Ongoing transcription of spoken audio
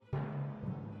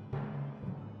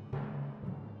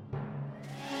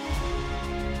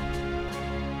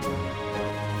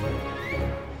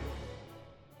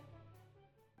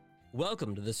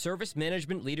Welcome to the Service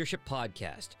Management Leadership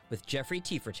Podcast with Jeffrey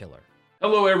Tefertiller.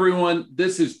 Hello, everyone.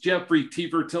 This is Jeffrey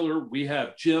Tefertiller. We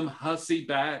have Jim Hussey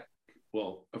back,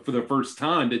 well, for the first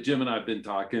time that Jim and I have been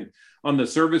talking on the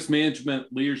Service Management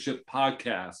Leadership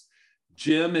Podcast.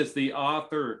 Jim is the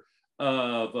author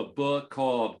of a book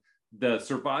called The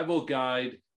Survival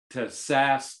Guide to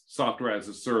SaaS Software as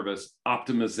a Service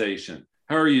Optimization.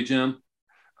 How are you, Jim?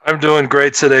 I'm doing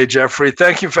great today, Jeffrey.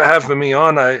 Thank you for having me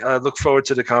on. I look forward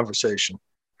to the conversation.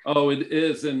 Oh, it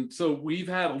is. And so we've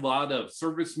had a lot of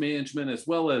service management as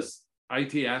well as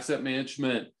IT asset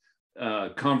management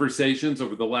conversations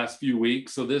over the last few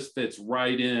weeks. So this fits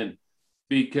right in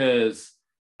because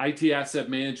IT asset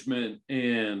management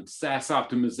and SaaS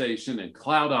optimization and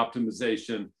cloud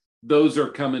optimization, those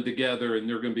are coming together and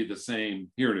they're going to be the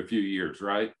same here in a few years,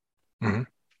 right? Mm-hmm.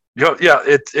 Yeah,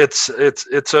 it's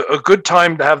a good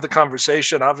time to have the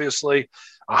conversation. Obviously,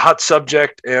 a hot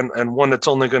subject and one that's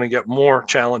only going to get more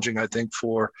challenging, I think,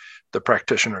 for the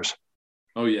practitioners.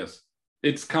 Oh, yes.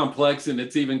 It's complex and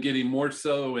it's even getting more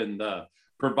so, and the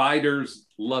providers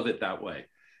love it that way.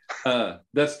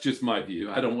 That's just my view.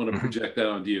 I don't want to project that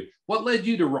onto you. What led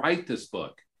you to write this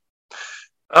book?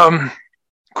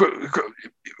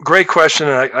 Great question.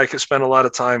 And I could spend a lot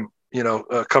of time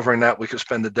covering that. We could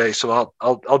spend the day. So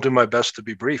I'll do my best to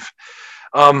be brief.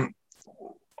 I'm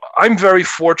very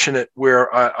fortunate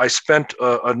where I spent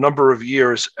a number of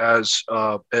years as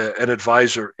an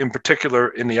advisor, in particular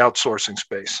in the outsourcing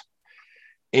space.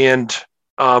 And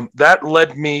that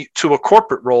led me to a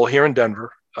corporate role here in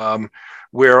Denver,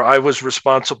 where I was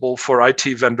responsible for IT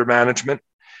vendor management.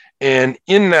 And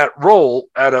in that role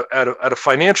at a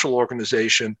financial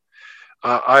organization,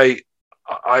 I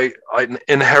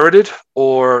inherited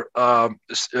or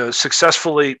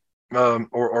successfully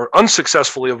or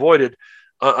unsuccessfully avoided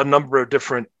a number of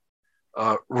different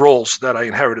roles that I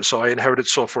inherited. So I inherited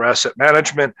software asset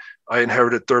management. I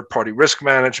inherited third-party risk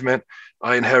management.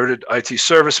 I inherited IT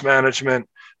service management.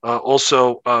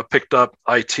 Also picked up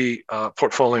IT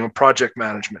portfolio and project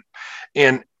management.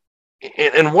 And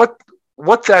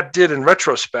what that did in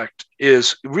retrospect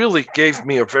is really gave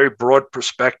me a very broad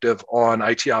perspective on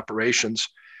IT operations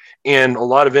and a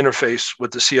lot of interface with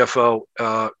the CFO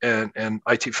and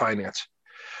IT finance.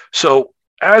 So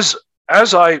as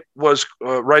I was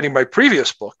writing my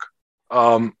previous book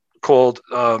called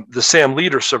The SAM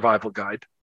Leader Survival Guide,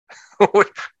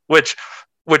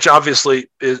 which obviously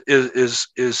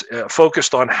is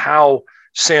focused on how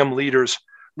SAM leaders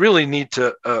really need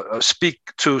to speak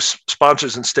to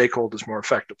sponsors and stakeholders more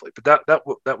effectively. But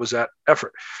that was that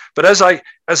effort. But as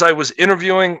I was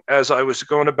interviewing, as I was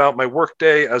going about my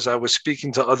workday, as I was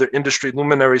speaking to other industry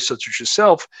luminaries such as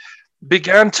yourself,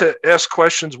 began to ask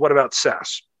questions, what about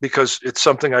SaaS? Because it's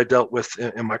something I dealt with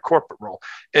in my corporate role.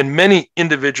 And many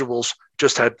individuals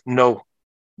just had no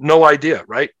idea,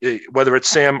 right? Whether it's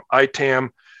SAM,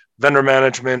 ITAM, vendor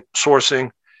management,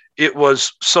 sourcing, it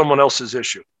was someone else's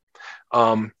issue.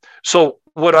 So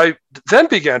what I then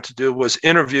began to do was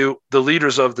interview the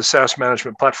leaders of the SaaS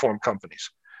management platform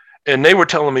companies, and they were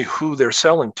telling me who they're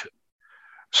selling to.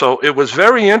 So it was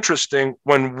very interesting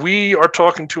when we are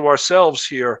talking to ourselves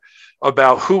here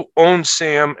about who owns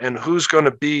SAM and who's going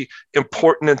to be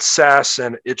important in SaaS,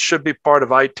 and it should be part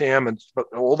of ITAM and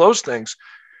all those things.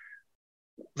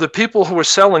 The people who are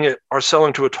selling it are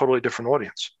selling to a totally different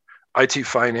audience: IT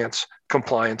finance,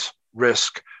 compliance,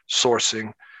 risk,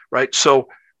 sourcing, right? So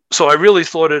I really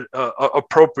thought it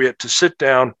appropriate to sit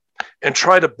down and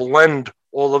try to blend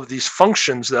all of these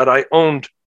functions that I owned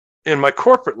in my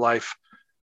corporate life,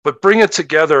 but bring it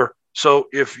together. So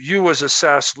if you as a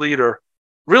SaaS leader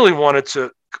really wanted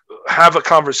to have a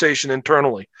conversation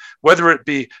internally, whether it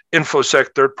be InfoSec,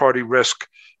 third-party risk,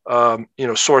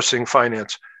 sourcing,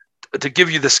 finance, to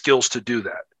give you the skills to do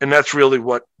that. And that's really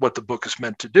what the book is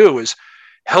meant to do, is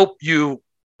help you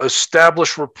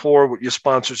establish rapport with your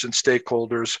sponsors and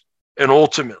stakeholders, and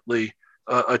ultimately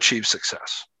achieve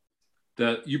success.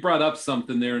 You brought up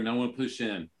something there, and I want to push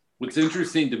in. What's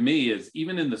interesting to me is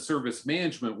even in the service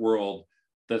management world,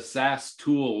 the SaaS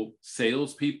tool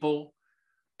salespeople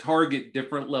target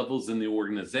different levels in the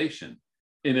organization.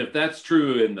 And if that's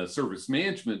true in the service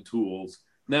management tools,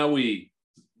 now we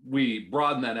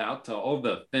broaden that out to all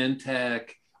the fintech,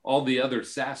 all the other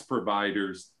SaaS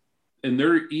providers, and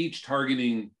they're each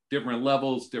targeting different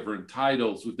levels, different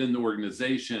titles within the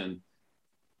organization.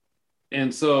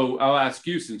 And so I'll ask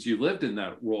you, since you lived in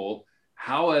that role,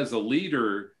 how as a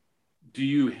leader do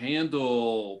you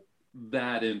handle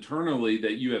that internally,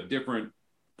 that you have different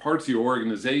parts of your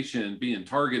organization being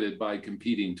targeted by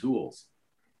competing tools?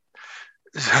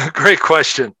 Great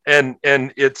question. And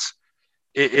it's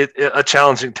a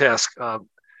challenging task.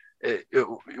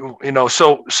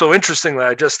 So interestingly,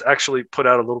 I just actually put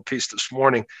out a little piece this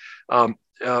morning. I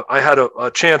had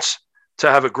a chance to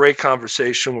have a great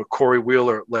conversation with Corey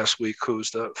Wheeler last week,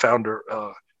 who's the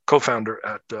co-founder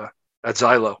at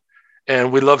Xylo,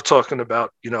 and we love talking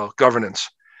about governance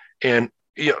and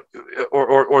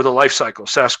or the life cycle,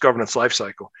 SaaS governance life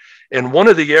cycle. And one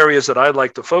of the areas that I'd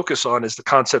like to focus on is the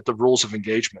concept of rules of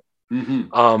engagement.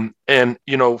 And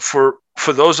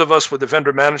for those of us with a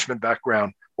vendor management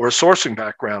background or a sourcing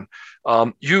background,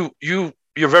 you're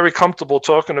very comfortable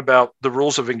talking about the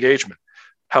rules of engagement.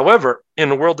 However, in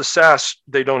the world of SaaS,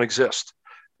 they don't exist.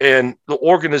 And the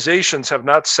organizations have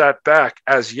not sat back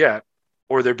as yet,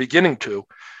 or they're beginning to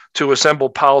assemble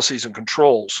policies and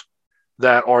controls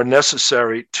that are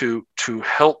necessary to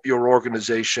help your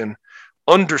organization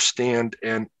understand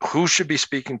and who should be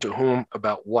speaking to whom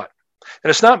about what.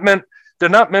 And they're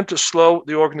not meant to slow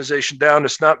the organization down.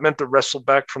 It's not meant to wrestle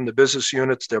back from the business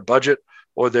units, their budget,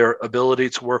 or their ability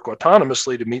to work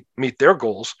autonomously to meet their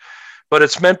goals. But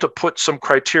it's meant to put some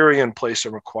criteria in place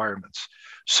and requirements.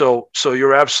 So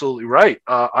you're absolutely right.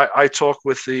 I talk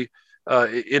with the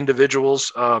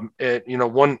individuals, and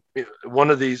one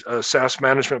of these SaaS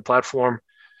management platform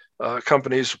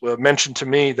companies mentioned to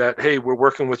me that, hey, we're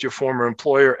working with your former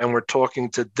employer and we're talking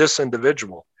to this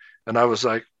individual. And I was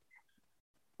like,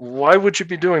 why would you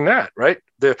be doing that, right?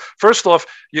 First off,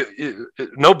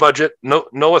 no budget,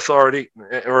 no authority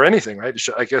or anything, right?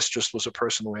 I guess just was a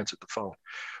person who answered the phone.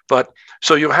 But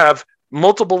so you have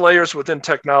multiple layers within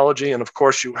technology, and of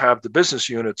course you have the business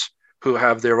units who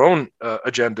have their own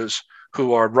agendas,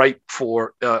 who are ripe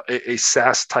for a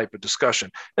SaaS type of discussion.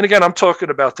 And again, I'm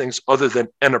talking about things other than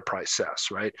enterprise SaaS,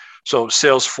 right? So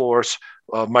Salesforce,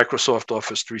 Microsoft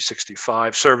Office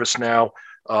 365, ServiceNow,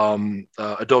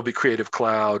 Adobe Creative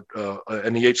Cloud,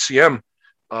 and the HCM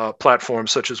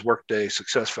platforms such as Workday,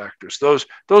 SuccessFactors.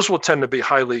 Those will tend to be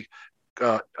highly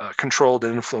controlled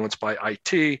and influenced by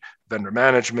IT, vendor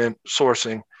management,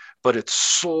 sourcing, but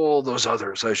it's all those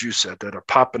others, as you said, that are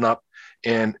popping up,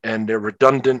 and they're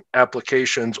redundant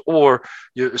applications, or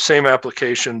the same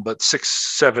application but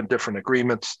 6-7 different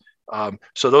agreements.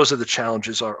 So those are the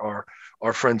challenges our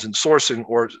friends in sourcing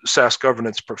or SaaS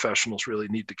governance professionals really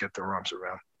need to get their arms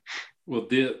around. Well,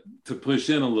 to push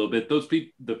in a little bit,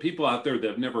 the people out there that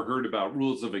have never heard about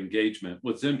rules of engagement,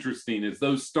 what's interesting is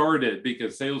those started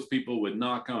because salespeople would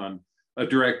knock on a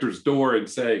director's door and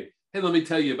say, hey, let me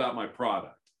tell you about my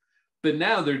product. But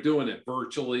now they're doing it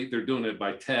virtually. They're doing it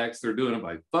by text. They're doing it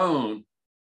by phone.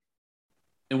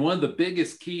 And one of the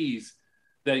biggest keys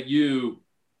that you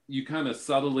kind of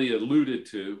subtly alluded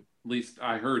to, at least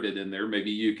I heard it in there,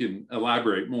 maybe you can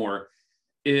elaborate more,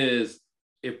 is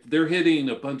if they're hitting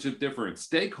a bunch of different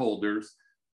stakeholders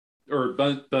or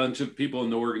a bunch of people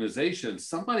in the organization,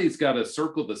 somebody's got to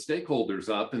circle the stakeholders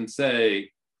up and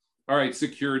say, all right,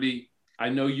 security, I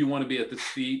know you want to be at the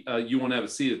seat. You want to have a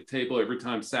seat at the table every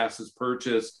time SaaS is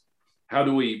purchased. How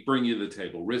do we bring you to the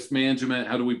table? Risk management,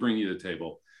 how do we bring you to the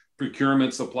table?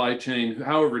 Procurement, supply chain,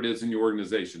 however it is in your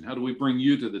organization, how do we bring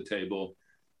you to the table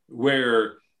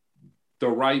where the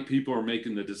right people are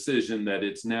making the decision that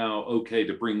it's now okay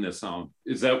to bring this on?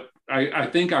 Is that, I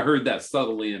think I heard that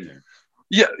subtly in there.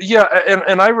 Yeah,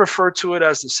 and I refer to it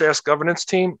as the SaaS governance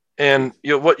team. And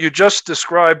what you just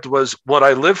described was what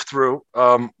I lived through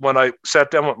when I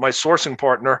sat down with my sourcing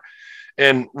partner,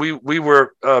 and we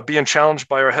were being challenged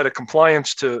by our head of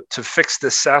compliance to fix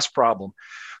this SaaS problem.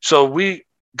 So we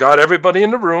got everybody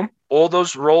in the room, all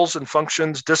those roles and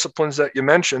functions, disciplines that you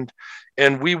mentioned,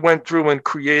 and we went through and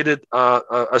created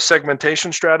a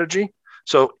segmentation strategy.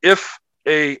 So if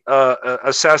a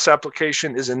SaaS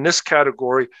application is in this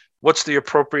category, what's the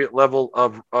appropriate level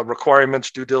of requirements,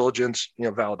 due diligence,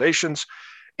 validations,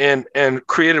 and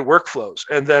created workflows.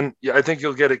 And then I think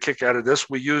you'll get a kick out of this.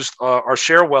 We used our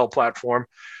Sharewell platform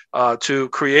to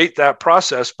create that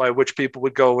process by which people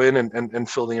would go in and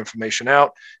fill the information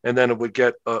out, and then it would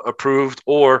get approved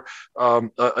or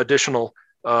additional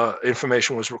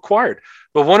information was required.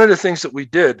 But one of the things that we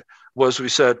did was we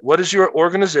said, what is your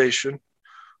organization?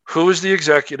 Who is the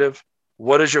executive?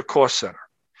 What is your cost center?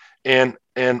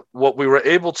 And what we were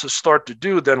able to start to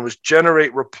do then was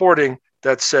generate reporting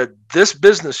that said, this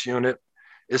business unit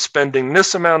is spending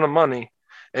this amount of money,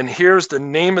 and here's the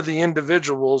name of the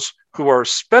individuals who are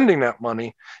spending that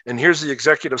money, and here's the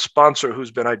executive sponsor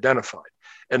who's been identified.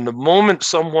 And the moment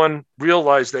someone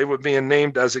realized they were being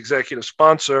named as executive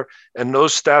sponsor and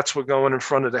those stats were going in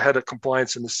front of the head of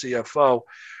compliance and the CFO,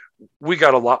 we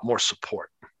got a lot more support.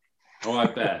 Oh,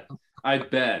 I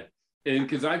bet. And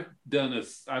because I've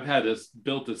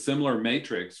built a similar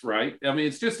matrix, right? I mean,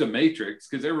 it's just a matrix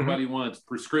because everybody wants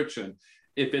prescription.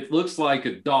 If it looks like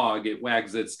a dog, it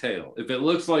wags its tail. If it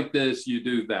looks like this, you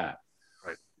do that.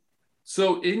 Right.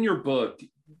 So in your book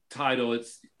title,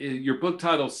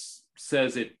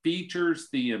 says it features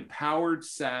the empowered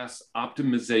SaaS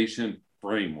optimization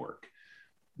framework.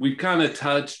 We've kind of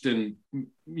touched and,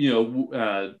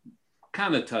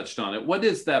 touched on it. What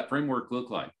does that framework look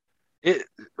like?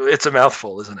 It's a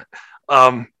mouthful, isn't it?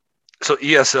 So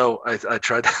ESO, I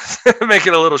tried to make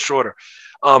it a little shorter.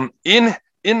 In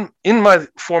my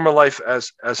former life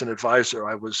as an advisor,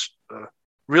 I was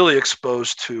really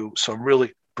exposed to some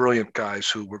really brilliant guys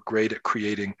who were great at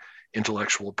creating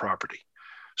intellectual property.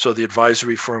 So the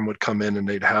advisory firm would come in and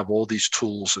they'd have all these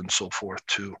tools and so forth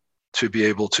to be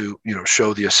able to,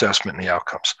 show the assessment and the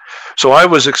outcomes. So I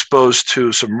was exposed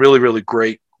to some really, really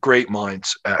great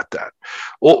minds at that.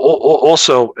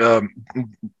 Also,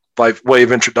 by way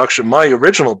of introduction, my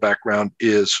original background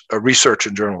is research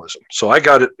and journalism. So I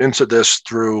got into this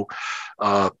through,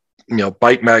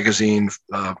 Byte Magazine,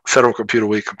 Federal Computer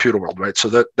Week, Computer World, right?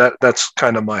 So that's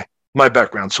kind of my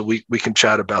background. So we can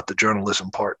chat about the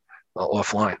journalism part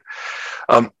offline.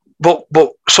 But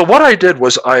so what I did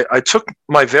was I took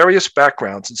my various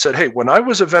backgrounds and said, hey, when I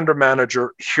was a vendor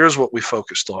manager, here's what we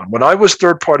focused on. When I was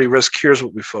third-party risk, here's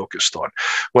what we focused on.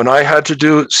 When I had to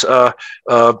do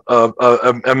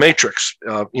a matrix,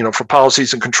 for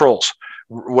policies and controls,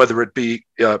 whether it be,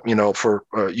 for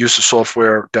use of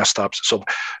software, desktops,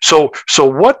 so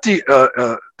what the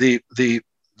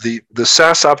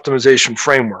SaaS optimization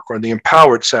framework, or the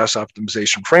empowered SaaS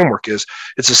optimization framework,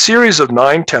 it's a series of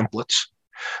 9 templates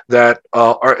that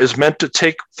is meant to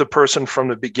take the person from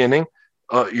the beginning,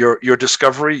 your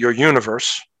discovery, your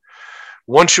universe.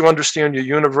 Once you understand your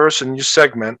universe and you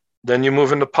segment, then you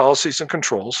move into policies and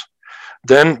controls.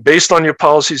 Then, based on your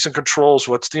policies and controls,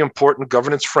 what's the important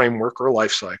governance framework or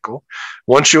life cycle?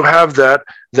 Once you have that,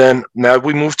 then now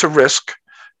we move to risk.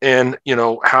 And,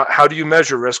 how do you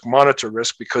measure risk, monitor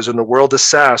risk? Because in the world of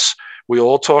SaaS, we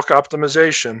all talk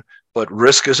optimization, but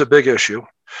risk is a big issue.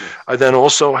 Yes. I then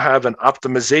also have an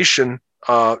optimization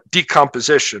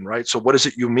decomposition, right? So what is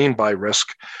it you mean by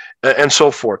risk, and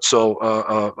so forth. So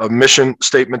a mission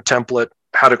statement template,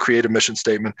 how to create a mission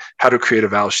statement, how to create a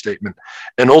value statement,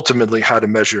 and ultimately how to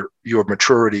measure your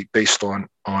maturity based on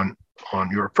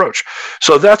your approach.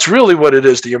 So that's really what it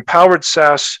is. The empowered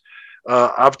SaaS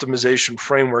optimization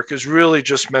framework is really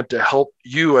just meant to help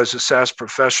you as a SaaS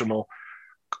professional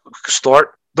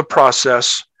start the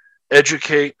process,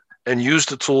 educate, and use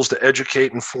the tools to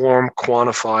educate, inform,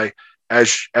 quantify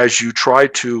as you try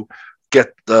to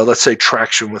get, let's say,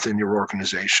 traction within your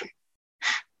organization.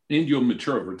 And you'll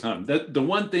mature over time. The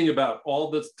one thing about all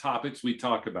the topics we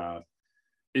talk about,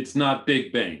 it's not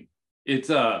big bang. It's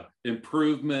a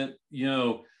improvement.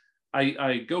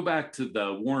 I go back to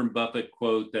the Warren Buffett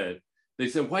quote that they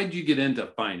said, why did you get into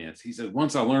finance? He said,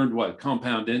 once I learned what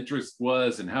compound interest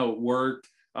was and how it worked,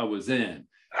 I was in.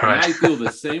 Right. And I feel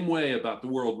the same way about the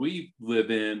world we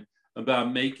live in,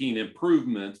 about making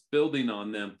improvements, building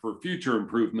on them for future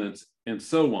improvements, and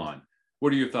so on.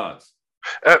 What are your thoughts?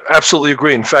 Absolutely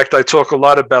agree. In fact, I talk a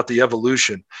lot about the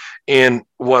evolution. And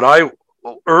what I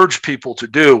urge people to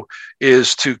do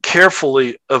is to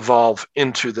carefully evolve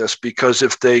into this, because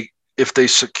if they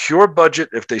secure budget,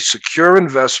 if they secure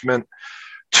investment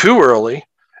too early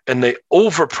and they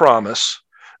overpromise,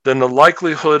 then the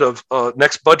likelihood of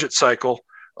next budget cycle,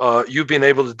 you being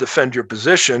able to defend your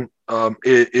position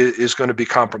is going to be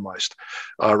compromised,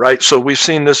 right? So we've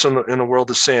seen this in the world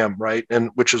of SAM, right? And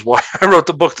which is why I wrote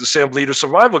the book, The SAM Leader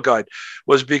Survival Guide,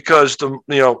 was because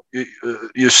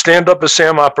you stand up a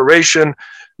SAM operation,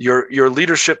 your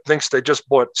leadership thinks they just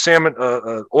bought SAM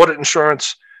audit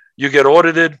insurance. You get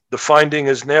audited, the finding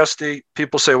is nasty.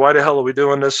 People say, why the hell are we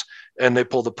doing this? And they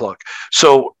pull the plug.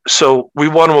 So we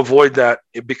want to avoid that,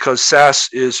 because SaaS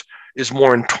is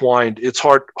more entwined. It's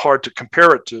hard to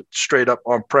compare it to straight up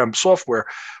on-prem software,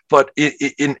 but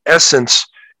in essence,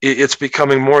 it's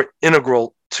becoming more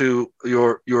integral to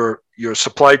your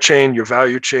supply chain, your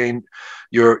value chain,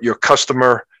 your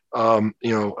customer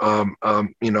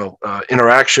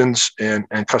interactions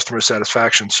and customer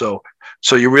satisfaction. So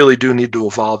you really do need to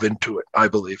evolve into it, I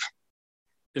believe.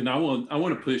 And I want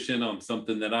to push in on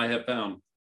something that I have found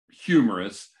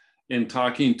humorous in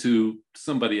talking to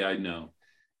somebody I know.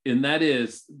 And that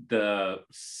is, the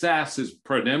SaaS is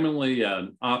predominantly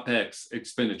an OpEx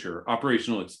expenditure,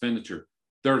 operational expenditure.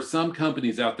 There are some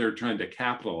companies out there trying to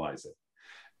capitalize it.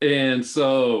 And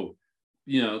so,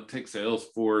 take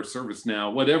Salesforce,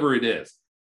 ServiceNow, whatever it is.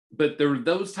 But there are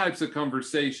those types of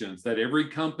conversations that every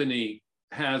company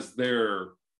has their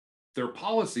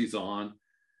policies on,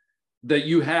 that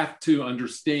you have to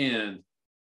understand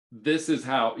this is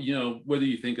how, whether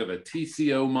you think of a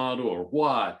TCO model or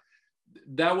what,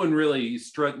 that one really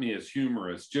struck me as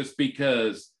humorous, just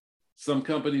because some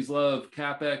companies love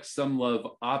CapEx, some love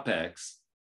OpEx,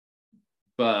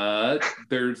 but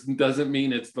doesn't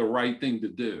mean it's the right thing to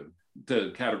do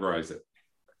to categorize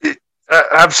it.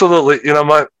 Absolutely.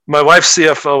 My wife's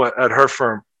CFO at her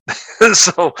firm,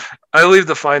 so I leave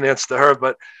the finance to her.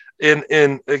 But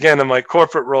in my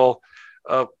corporate role,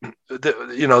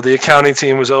 the accounting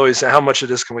team was always, how much of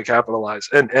this can we capitalize?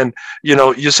 And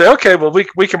you say, okay, well,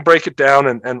 we can break it down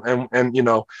and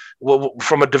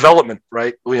from a development,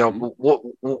 right?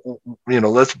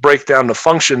 Let's break down the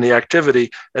function, the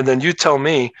activity, and then you tell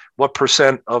me what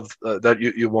percent of that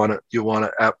you want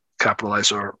to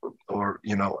capitalize or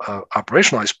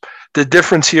operationalize. The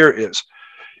difference here is,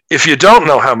 if you don't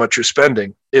know how much you're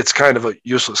spending, it's kind of a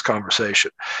useless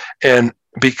conversation. And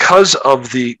because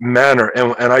of the manner,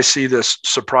 and I see this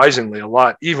surprisingly a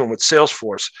lot, even with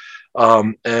Salesforce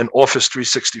and Office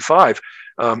 365,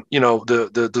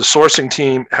 the sourcing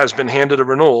team has been handed a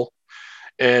renewal,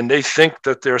 and they think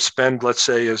that their spend, let's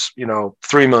say, is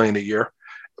 $3 million a year,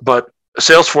 but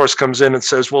Salesforce comes in and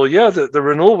says, well, yeah, the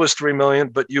renewal was $3 million,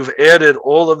 but you've added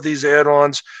all of these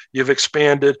add-ons, you've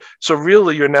expanded. So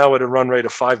really, you're now at a run rate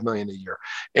of $5 million a year.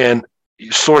 And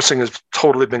sourcing has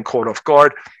totally been caught off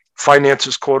guard. Finance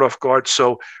is caught off guard.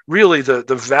 So really, the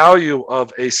value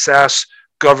of a SaaS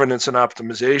governance and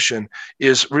optimization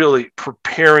is really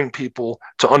preparing people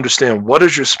to understand, what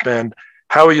is your spend,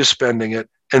 how are you spending it,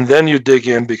 and then you dig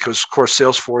in, because, of course,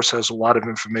 Salesforce has a lot of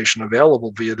information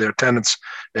available via their tenants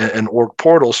and org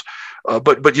portals,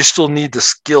 but you still need the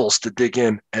skills to dig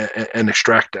in and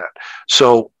extract that.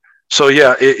 So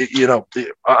yeah,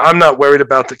 I'm not worried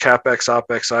about the CapEx,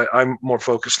 OpEx. I'm more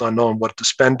focused on knowing what the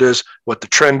spend is, what the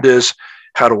trend is,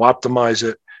 how to optimize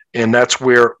it. And that's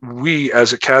where we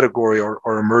as a category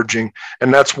are emerging.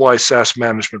 And that's why SaaS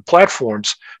management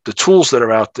platforms, the tools that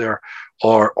are out there,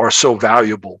 are so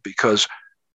valuable, because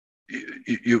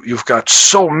you've got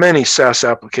so many SaaS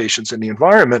applications in the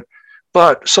environment,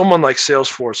 but someone like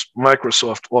Salesforce,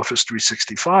 Microsoft, Office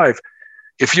 365,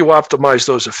 if you optimize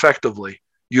those effectively,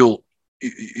 you'll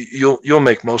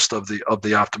make most of the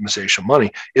optimization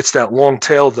money. It's that long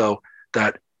tail, though,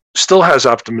 that still has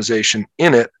optimization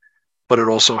in it, but it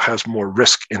also has more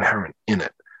risk inherent in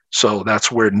it. So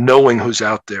that's where knowing who's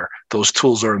out there, those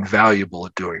tools are invaluable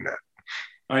at doing that.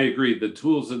 I agree. The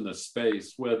tools in the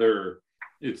space, whether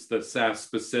it's the SaaS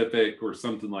specific or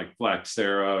something like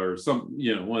Flexera or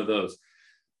one of those.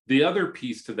 The other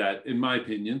piece to that, in my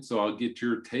opinion, so I'll get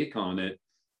your take on it,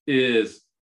 is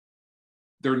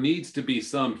there needs to be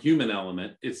some human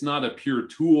element. It's not a pure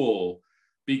tool,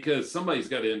 because somebody's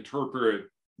got to interpret.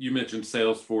 You mentioned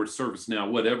Salesforce, ServiceNow,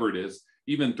 whatever it is,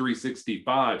 even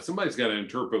 365. Somebody's got to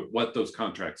interpret what those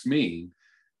contracts mean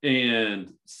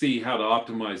and see how to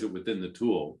optimize it within the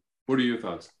tool. What are your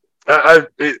thoughts?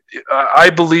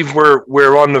 I believe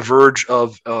we're on the verge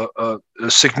of a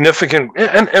significant,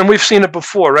 and we've seen it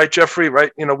before, right, Jeffrey?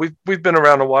 Right, we've been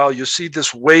around a while. You see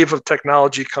this wave of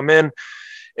technology come in,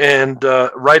 and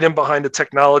right in behind the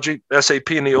technology, SAP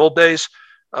in the old days,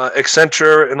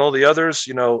 Accenture and all the others.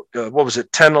 What was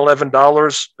it, $10,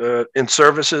 $11 in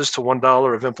services to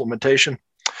 $1 of implementation.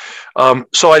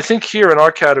 So I think here in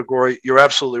our category, you're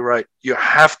absolutely right. You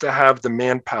have to have the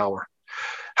manpower.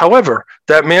 However,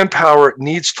 that manpower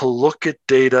needs to look at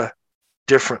data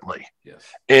differently. Yes.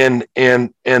 And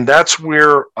that's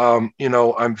where,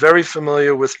 I'm very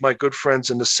familiar with my good friends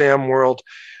in the SAM world,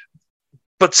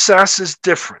 but SaaS is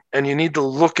different, and you need to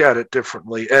look at it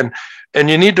differently. And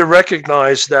you need to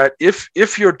recognize that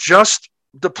if you're just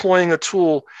deploying a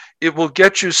tool, it will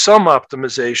get you some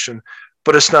optimization,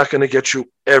 but it's not going to get you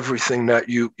everything that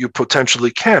you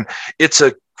potentially can. It's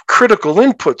a critical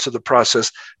input to the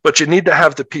process, but you need to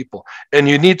have the people, and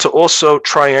you need to also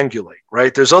triangulate,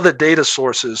 right? There's other data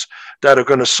sources that are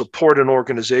going to support an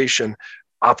organization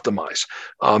optimize.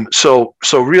 So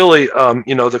really,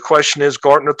 the question is,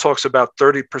 Gartner talks about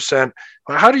 30%.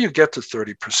 How do you get to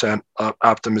 30%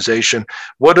 optimization?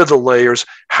 What are the layers?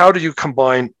 How do you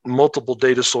combine multiple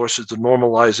data sources to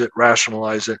normalize it,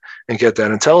 rationalize it, and get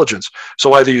that intelligence?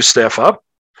 So either you staff up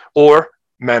or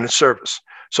manage service.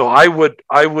 So I would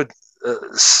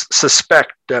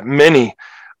suspect that many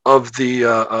of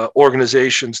the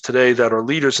organizations today that are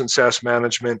leaders in SaaS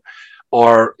management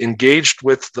are engaged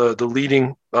with the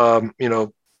leading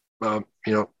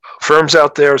firms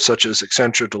out there, such as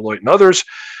Accenture, Deloitte, and others.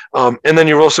 And then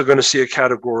you're also going to see a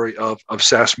category of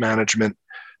SaaS management,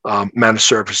 managed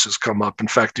services come up. In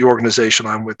fact, the organization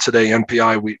I'm with today,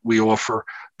 NPI, we offer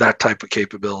that type of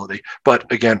capability,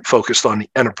 but again, focused on the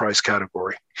enterprise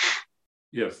category.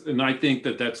 Yes. And I think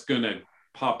that that's going to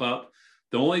pop up.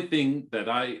 The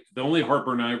only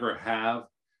heartburn I ever have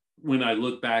when I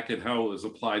look back at how it was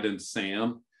applied in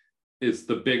SAM is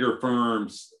the bigger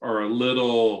firms are a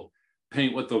little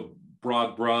paint with a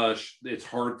broad brush. It's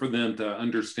hard for them to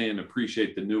understand,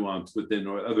 appreciate the nuance within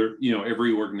other,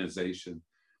 every organization.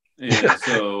 And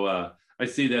so I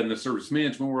see that in the service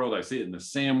management world. I see it in the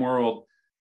SAM world.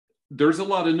 There's a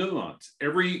lot of nuance.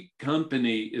 Every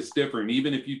company is different.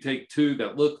 Even if you take two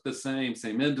that look the same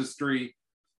industry,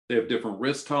 they have different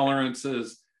risk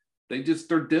tolerances.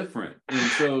 They're different.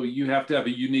 And so you have to have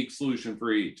a unique solution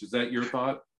for each. Is that your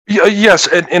thought? Yeah, yes.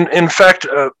 And in fact,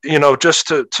 just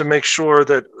to make sure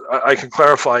that I can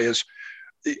clarify is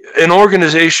an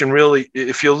organization really,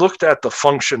 if you looked at the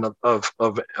function of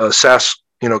SaaS,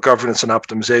 governance and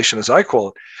optimization, as I call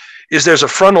it, is there's a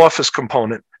front office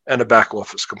component and a back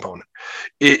office component.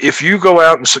 If you go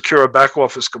out and secure a back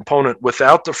office component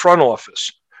without the front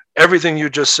office, everything you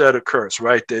just said occurs,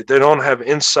 right? They don't have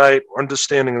insight or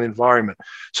understanding of the environment.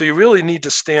 So you really need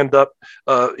to stand up,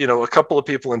 a couple of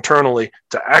people internally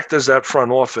to act as that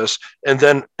front office. And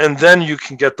then you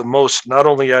can get the most, not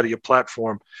only out of your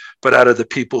platform, but out of the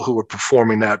people who are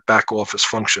performing that back office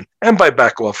function. And by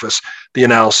back office, the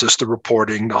analysis, the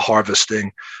reporting, the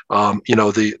harvesting,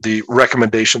 the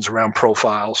recommendations around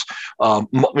profiles.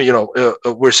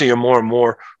 We're seeing more and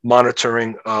more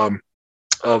monitoring of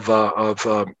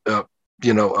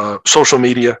social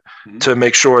media to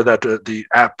make sure that the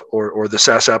app or the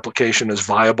SaaS application is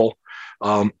viable,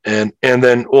 and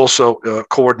then also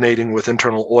coordinating with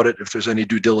internal audit if there's any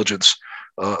due diligence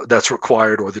that's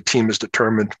required or the team is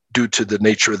determined due to the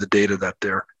nature of the data that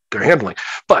they're handling.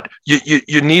 But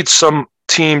you need some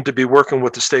team to be working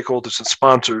with the stakeholders and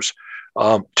sponsors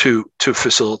to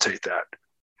facilitate that.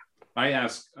 I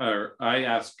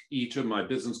ask each of my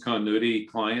business continuity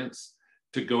clients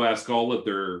to go ask all of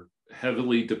their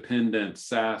heavily dependent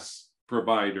SaaS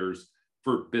providers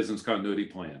for business continuity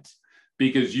plans,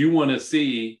 because you want to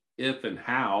see if and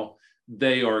how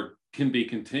they can be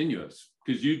continuous,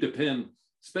 because you depend,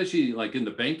 especially like in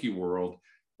the banking world,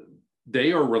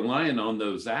 they are relying on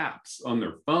those apps on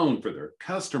their phone for their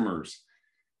customers.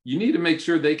 You need to make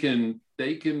sure they can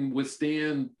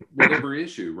withstand whatever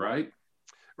issue, right?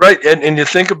 Right. And you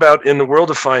think about in the world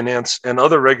of finance and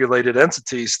other regulated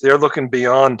entities, they're looking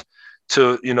beyond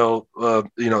to,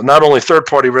 not only third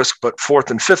party risk, but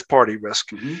fourth and fifth party risk.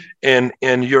 Mm-hmm.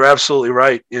 And you're absolutely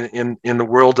right. In the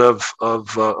world of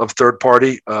third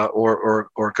party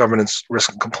or governance,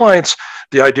 risk and compliance,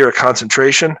 the idea of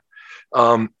concentration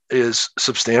is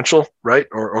substantial, right?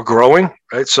 Or growing,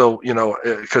 right? So,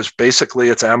 because basically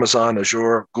it's Amazon,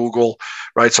 Azure, Google,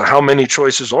 right? So how many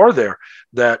choices are there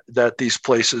that these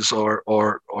places or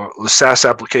the SaaS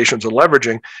applications are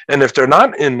leveraging? And if they're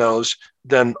not in those,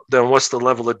 then what's the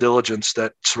level of diligence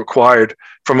that's required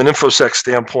from an InfoSec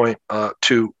standpoint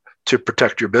to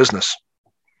protect your business?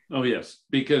 Oh, yes,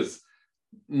 because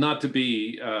not to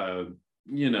be,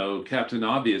 Captain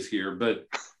Obvious here, but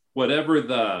whatever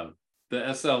the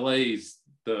SLAs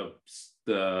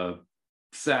the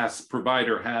SaaS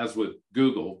provider has with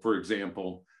Google, for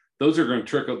example, those are going to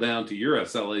trickle down to your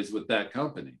SLAs with that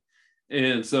company.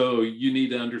 And so you need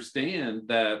to understand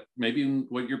that maybe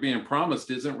what you're being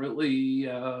promised isn't really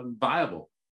viable.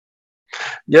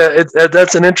 Yeah,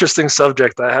 that's an interesting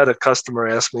subject. I had a customer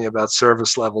ask me about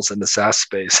service levels in the SaaS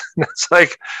space. It's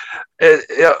like,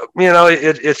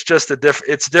 it's just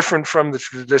it's different from the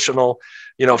traditional,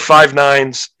 5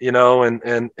 nines,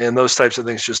 and those types of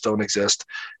things just don't exist.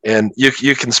 And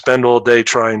you can spend all day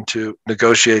trying to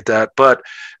negotiate that, but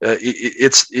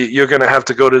you're going to have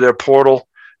to go to their portal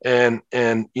and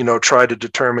try to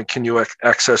determine, can you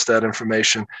access that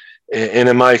information? And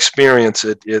in my experience,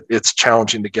 it's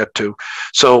challenging to get to.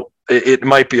 So it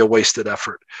might be a wasted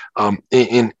effort.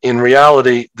 In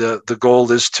reality, the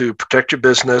goal is to protect your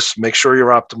business, make sure you're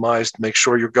optimized, make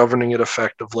sure you're governing it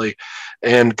effectively.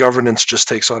 And governance just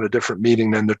takes on a different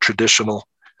meaning than the traditional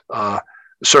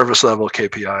service level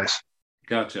KPIs.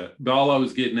 Gotcha. But all I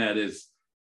was getting at is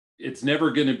you're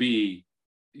never going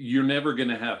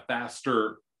to have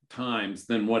faster times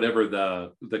than whatever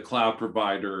the cloud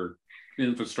provider,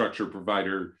 infrastructure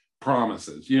provider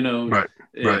promises, Right.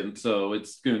 And so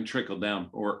it's going to trickle down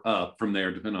or up from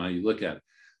there, depending on how you look at it.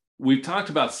 We've talked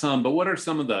about some, but what are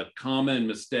some of the common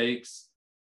mistakes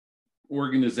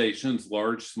organizations,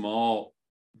 large, small,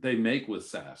 they make with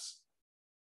SaaS?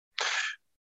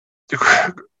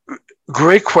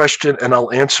 Great question, and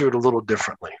I'll answer it a little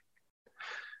differently.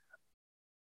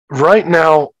 Right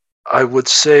now, I would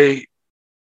say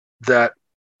that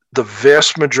the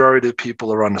vast majority of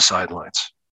people are on the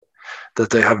sidelines, that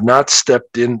they have not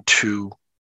stepped into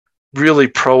really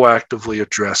proactively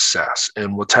address SaaS.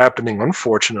 And what's happening,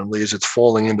 unfortunately, is it's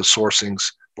falling into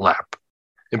sourcing's lap.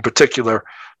 In particular,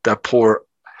 that poor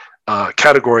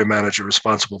category manager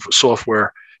responsible for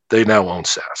software, they now own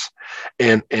SaaS.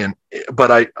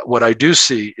 But what I do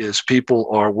see is people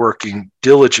are working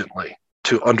diligently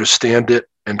to understand it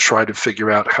and try to figure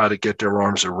out how to get their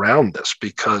arms around this,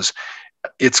 because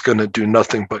it's going to do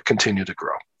nothing but continue to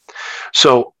grow.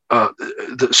 So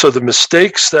the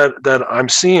mistakes that I'm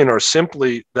seeing are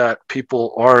simply that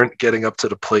people aren't getting up to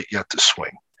the plate yet to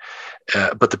swing,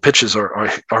 but the pitches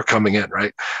are coming in,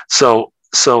 right? So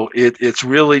it's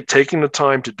really taking the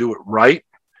time to do it right.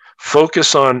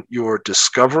 Focus on your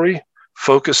discovery,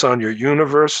 focus on your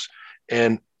universe,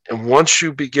 and once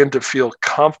you begin to feel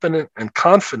confident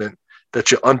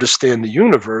that you understand the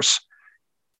universe,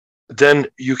 then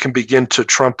you can begin to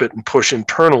trumpet and push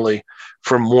internally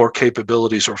for more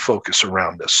capabilities or focus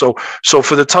around this. So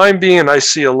for the time being, I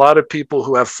see a lot of people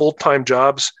who have full-time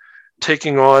jobs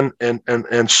taking on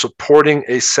and supporting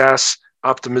a SaaS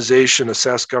optimization, a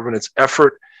SaaS governance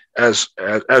effort as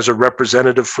a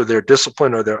representative for their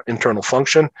discipline or their internal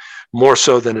function, more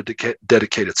so than a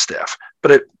dedicated staff.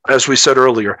 But as we said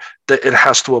earlier, it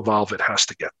has to evolve. It has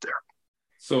to get there.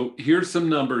 So here's some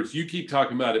numbers. You keep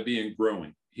talking about it being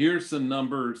growing. Here's some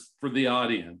numbers for the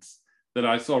audience that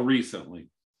I saw recently,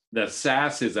 that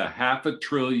SaaS is $500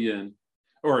 billion,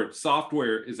 or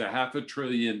software is $500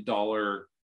 billion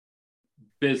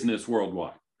business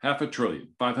worldwide. $500 billion,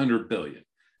 500 billion.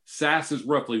 SaaS is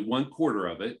roughly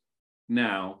 1/4 of it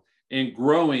now, and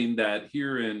growing that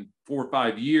here in 4 or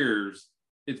 5 years,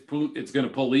 it's going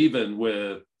to pull even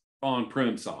with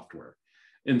on-prem software.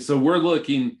 And so we're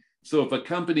looking, so if a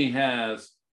company has,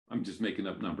 I'm just making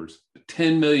up numbers,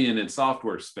 10 million in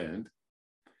software spend,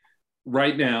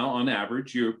 right now, on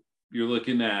average, you're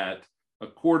looking at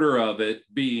 1/4 of it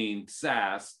being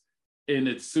SaaS, and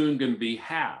it's soon going to be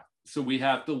half. So we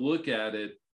have to look at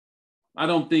it. I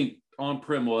don't think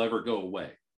on-prem will ever go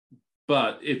away,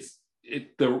 but it's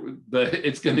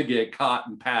going to get caught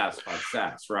and passed by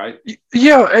SaaS, right?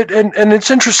 Yeah, and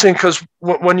it's interesting because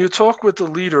when you talk with the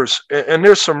leaders, and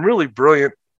there's some really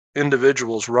brilliant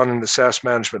individuals running the SaaS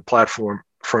management platform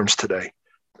firms today,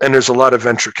 and there's a lot of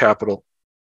venture capital,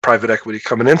 private equity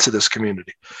coming into this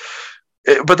community,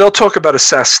 but they'll talk about a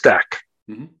SaaS stack,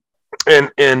 mm-hmm.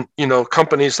 and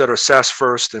companies that are SaaS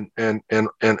first and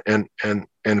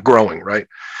growing, right?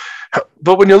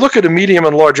 But when you look at a medium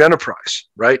and large enterprise,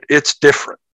 right, it's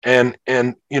different, and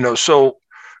so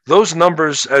those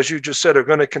numbers, as you just said, are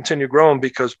going to continue growing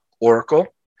because Oracle,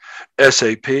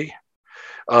 SAP,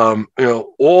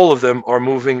 all of them are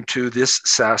moving to this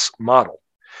SaaS model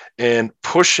and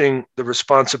pushing the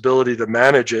responsibility to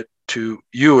manage it to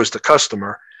you as the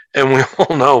customer. And we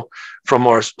all know from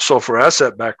our software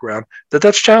asset background that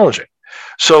that's challenging.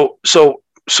 So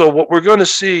what we're going to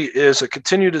see is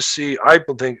continue to see, I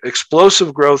think,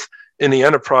 explosive growth in the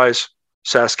enterprise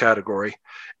SaaS category,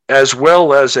 as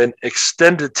well as an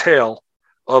extended tail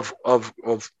of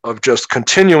just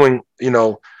continuing,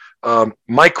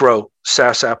 micro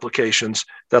SaaS applications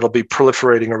that'll be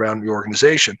proliferating around the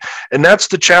organization. And that's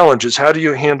the challenge, is how do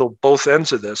you handle both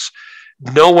ends of this,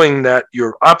 knowing that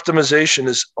your optimization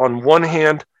is on one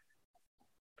hand,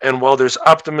 and while there's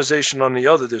optimization on the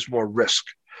other, there's more risk,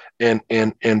 and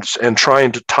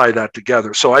trying to tie that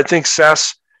together. So I think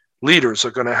SaaS leaders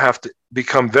are going to have to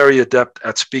become very adept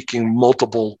at speaking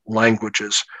multiple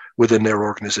languages within their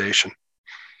organization.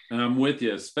 And I'm with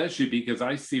you, especially because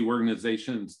I see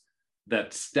organizations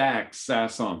that stack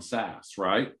SaaS on SaaS,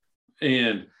 right?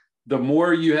 And the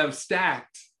more you have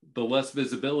stacked, the less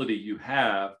visibility you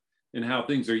have in how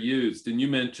things are used. And you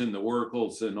mentioned the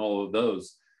Oracles and all of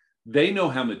those. They know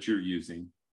how much you're using.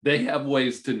 They have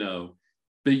ways to know.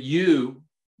 But you,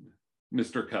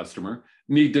 Mr. Customer,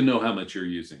 need to know how much you're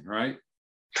using, right?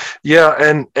 Yeah,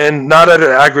 and not at an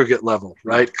aggregate level,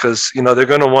 right? Because they're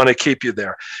going to want to keep you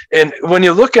there. And when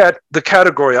you look at the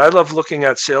category, I love looking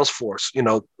at Salesforce.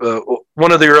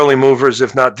 One of the early movers,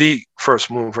 if not the first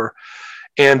mover,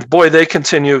 and boy, they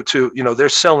continue to. They're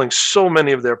selling so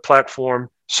many of their platform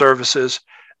services,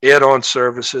 add-on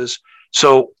services.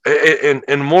 So,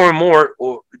 and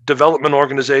more development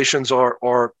organizations are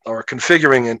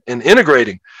configuring and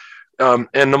integrating,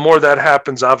 and the more that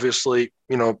happens, obviously,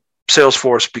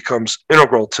 Salesforce becomes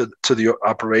integral to the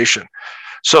operation.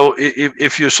 So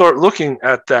if you start looking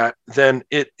at that, then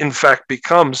it in fact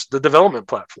becomes the development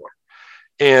platform.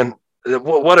 And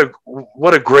what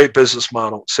a great business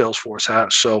model Salesforce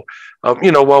has. So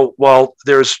while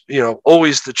there's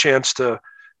always the chance to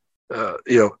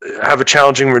have a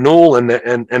challenging renewal and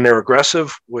they're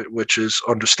aggressive, which is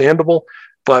understandable,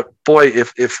 But boy,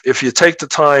 if you take the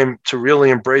time to really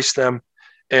embrace them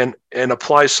and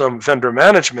apply some vendor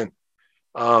management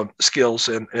skills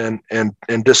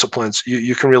and disciplines,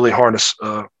 you can really harness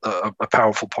a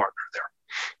powerful partner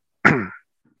there.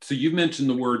 So you mentioned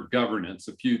the word governance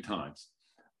a few times.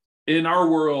 In our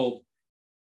world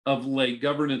of late,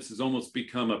 governance has almost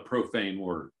become a profane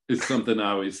word. It's something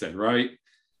I always said, right?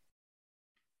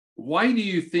 Why do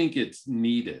you think it's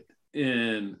needed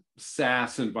in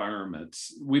SaaS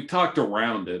environments? We've talked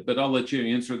around it, but I'll let you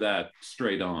answer that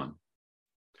straight on.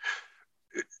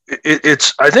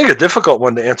 It's, I think, a difficult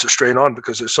one to answer straight on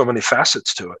because there's so many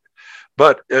facets to it.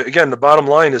 But again, the bottom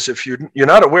line is if you're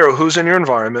not aware of who's in your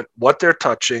environment, what they're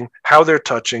touching, how they're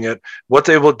touching it, what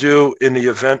they will do in the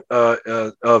event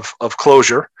of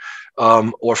closure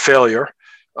or failure,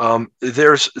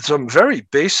 there's some very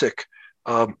basic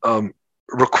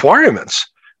requirements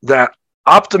that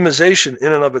optimization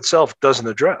in and of itself doesn't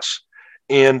address.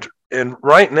 And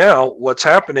right now, what's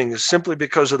happening is simply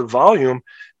because of the volume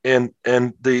and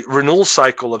the renewal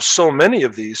cycle of so many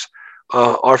of these,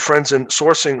 our friends in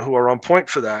sourcing who are on point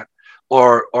for that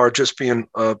are just being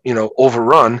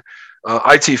overrun.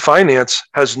 IT finance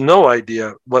has no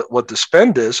idea what the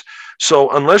spend is.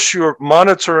 So unless you're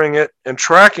monitoring it and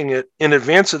tracking it in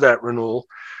advance of that renewal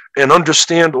and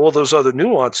understand all those other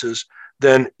nuances,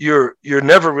 then you're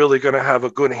never really going to have a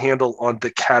good handle on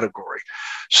the category.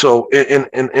 So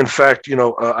in fact,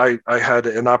 I had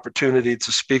an opportunity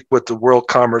to speak with the World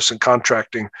Commerce and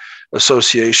Contracting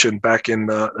Association back in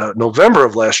November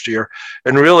of last year,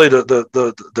 and really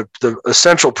the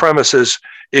essential premise is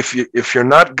if you're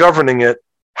not governing it,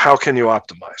 how can you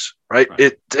optimize? Right?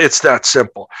 It's that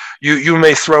simple. You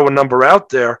may throw a number out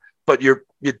there, but you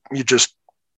just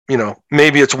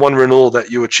maybe it's one renewal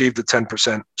that you achieved a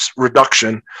 10%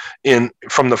 reduction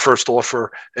from the first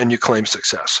offer and you claim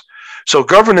success. So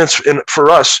governance for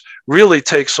us really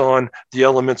takes on the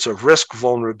elements of risk,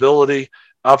 vulnerability,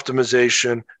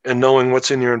 optimization, and knowing what's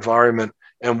in your environment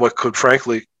and what could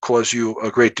frankly cause you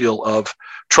a great deal of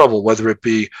trouble, whether it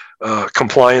be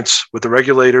compliance with the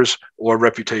regulators or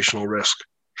reputational risk.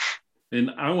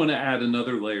 And I want to add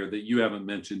another layer that you haven't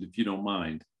mentioned, if you don't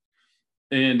mind.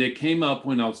 And it came up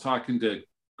when I was talking to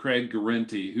Craig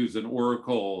Garrenti, who's an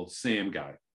Oracle SAM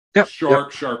guy. Yep,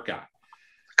 sharp guy.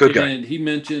 Good guy. And he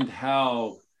mentioned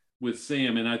how with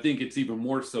SAM, and I think it's even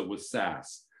more so with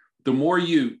SaaS, the more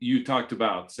you talked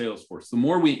about Salesforce, the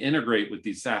more we integrate with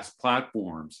these SaaS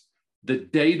platforms, the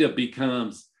data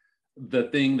becomes the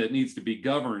thing that needs to be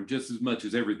governed just as much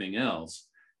as everything else,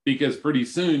 because pretty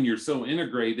soon you're so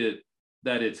integrated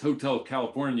that it's Hotel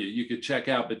California. You could check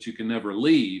out, but you can never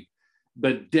leave.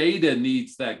 But data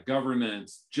needs that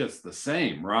governance just the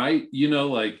same, right?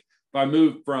 Like if I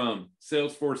move from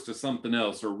Salesforce to something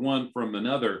else or one from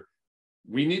another,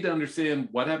 we need to understand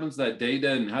what happens to that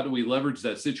data and how do we leverage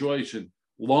that situation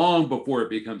long before it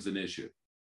becomes an issue.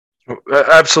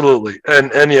 Absolutely.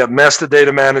 And yeah, master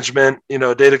data management,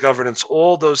 data governance,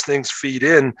 all those things feed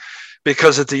in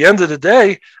because at the end of the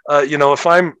day, if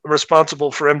I'm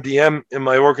responsible for MDM in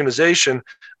my organization,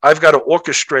 I've got to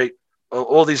orchestrate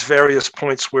all these various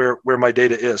points where my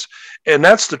data is. And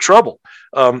that's the trouble.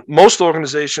 Most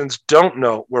organizations don't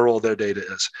know where all their data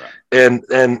is. Right. And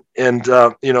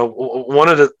one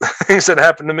of the things that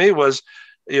happened to me was,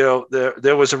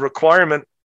 there was a requirement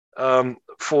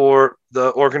for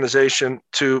the organization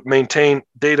to maintain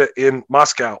data in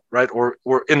Moscow, right? Or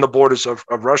in the borders of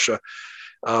Russia.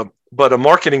 But a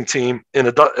marketing team in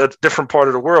a different part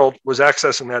of the world was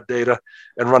accessing that data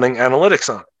and running analytics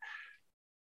on it.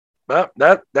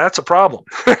 That's a problem,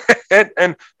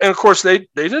 and of course they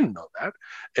didn't know that,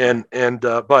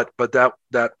 but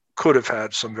that could have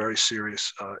had some very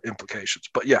serious implications.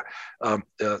 But yeah,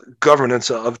 governance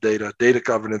of data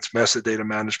governance, master data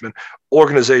management,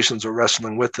 organizations are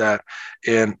wrestling with that,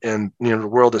 and the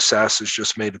world of SaaS has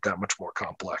just made it that much more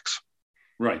complex.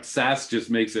 Right, SaaS just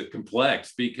makes it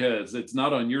complex because it's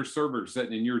not on your server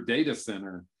sitting in your data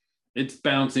center; it's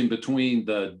bouncing between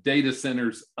the data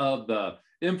centers of the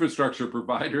infrastructure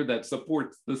provider that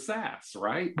supports the SaaS,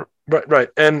 right? Right.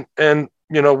 And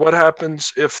what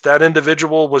happens if that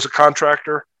individual was a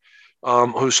contractor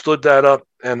who stood that up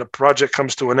and the project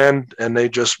comes to an end and they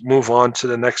just move on to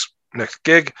the next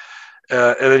gig,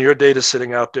 and then your data's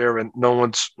sitting out there and no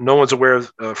one's aware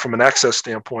of, from an access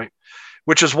standpoint,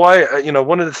 which is why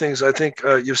one of the things I think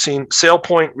you've seen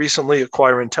SailPoint recently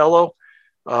acquire Intello.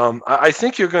 I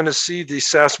think you're going to see these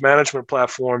SaaS management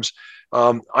platforms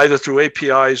either through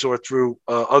APIs or through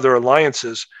other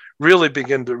alliances really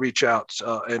begin to reach out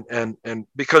and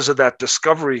because of that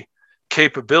discovery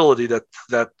capability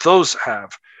that those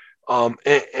have, And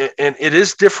it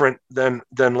is different than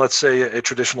let's say a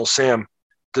traditional SAM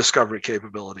discovery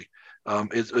capability.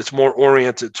 It's more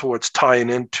oriented towards tying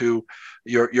into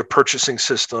your purchasing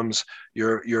systems,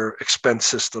 your expense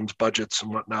systems, budgets,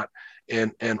 and whatnot,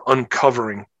 and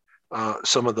uncovering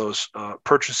some of those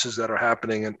purchases that are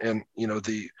happening, and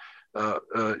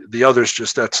the others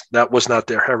just that was not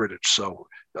their heritage. So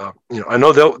I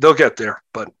know they'll get there,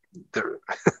 but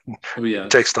it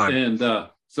takes time. And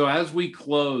so as we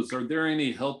close, are there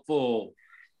any helpful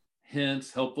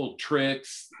hints, helpful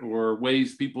tricks, or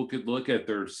ways people could look at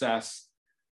their SaaS,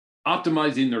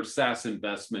 optimizing their SaaS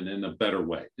investment in a better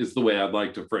way, is the way I'd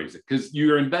like to phrase it? Because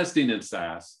you're investing in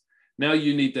SaaS. Now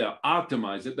you need to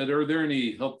optimize it, but are there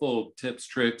any helpful tips,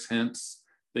 tricks, hints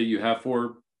that you have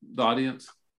for the audience?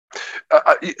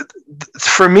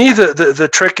 For me, the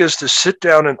trick is to sit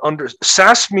down and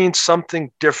SaaS means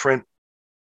something different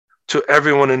to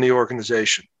everyone in the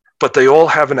organization, but they all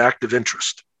have an active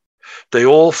interest. They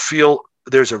all feel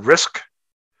there's a risk,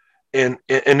 and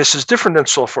this is different than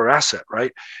software asset,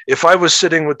 right? If I was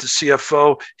sitting with the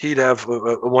CFO, he'd have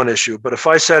one issue, but if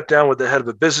I sat down with the head of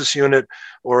a business unit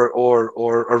or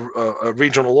a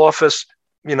regional office,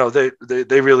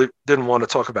 they really didn't want to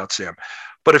talk about SAM.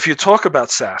 But if you talk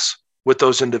about SaaS with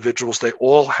those individuals, they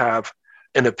all have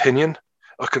an opinion,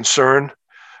 a concern,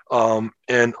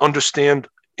 and understand.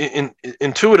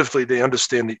 Intuitively, they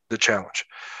understand the challenge.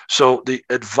 So the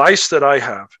advice that I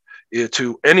have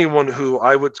to anyone who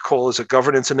I would call as a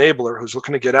governance enabler who's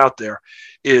looking to get out there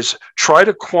is try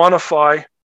to quantify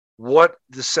what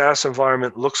the SaaS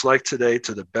environment looks like today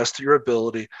to the best of your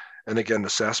ability. And again, the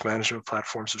SaaS management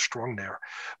platforms are strong there.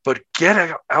 But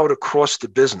get out across the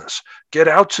business, get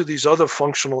out to these other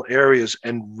functional areas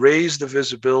and raise the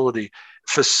visibility,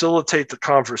 facilitate the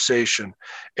conversation,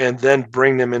 and then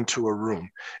bring them into a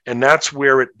room. And that's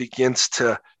where it begins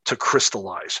to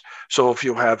crystallize. So if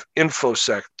you have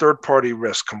InfoSec, third-party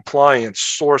risk,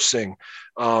 compliance, sourcing,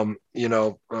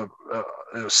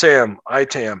 SAM,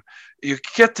 ITAM, you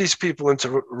get these people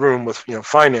into a room with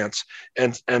finance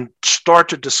and start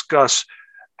to discuss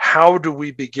how do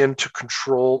we begin to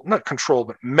not control,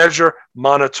 but measure,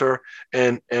 monitor,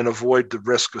 and avoid the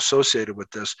risk associated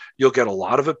with this. You'll get a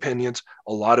lot of opinions,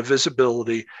 a lot of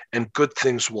visibility, and good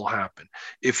things will happen.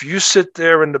 If you sit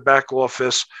there in the back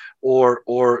office or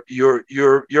you're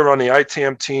on the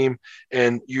ITAM team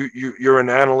and you're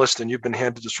an analyst and you've been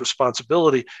handed this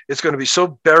responsibility, it's going to be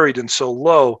so buried and so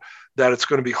low that it's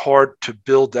going to be hard to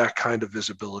build that kind of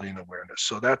visibility and awareness.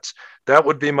 So that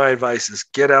would be my advice: is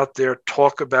get out there,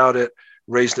 talk about it,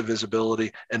 raise the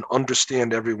visibility, and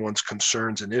understand everyone's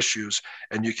concerns and issues,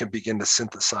 and you can begin to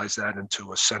synthesize that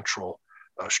into a central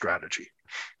strategy.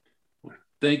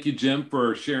 Thank you, Jim,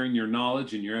 for sharing your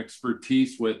knowledge and your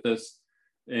expertise with us.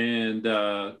 And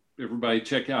everybody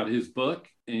check out his book.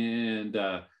 And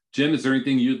Jim, is there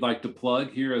anything you'd like to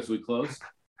plug here as we close?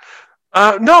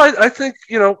 No, I think,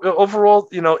 overall,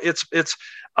 it's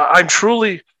I'm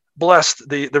truly blessed.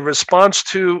 The response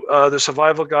to the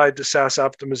Survival Guide to SaaS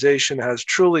Optimization has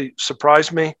truly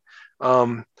surprised me.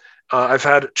 I've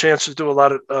had a chance to do a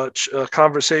lot of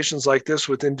conversations like this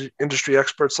with industry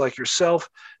experts like yourself.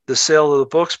 The sale of the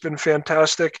book's been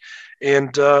fantastic,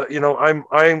 and I'm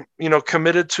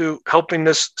committed to helping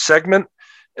this segment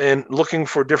and looking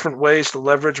for different ways to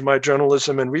leverage my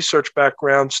journalism and research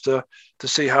backgrounds to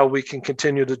see how we can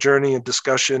continue the journey and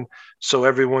discussion so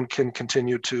everyone can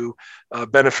continue to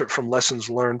benefit from lessons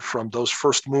learned from those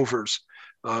first movers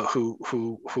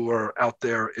who are out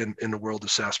there in the world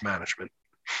of SaaS management.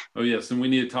 Oh, yes. And we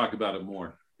need to talk about it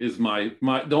more. Is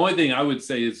the only thing I would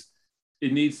say is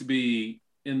it needs to be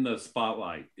in the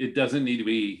spotlight. It doesn't need to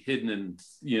be hidden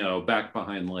and, back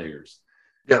behind layers.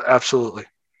 Yeah, absolutely.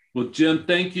 Well, Jim,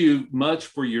 thank you much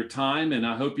for your time, and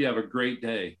I hope you have a great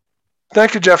day.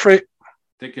 Thank you, Jeffrey.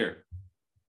 Take care.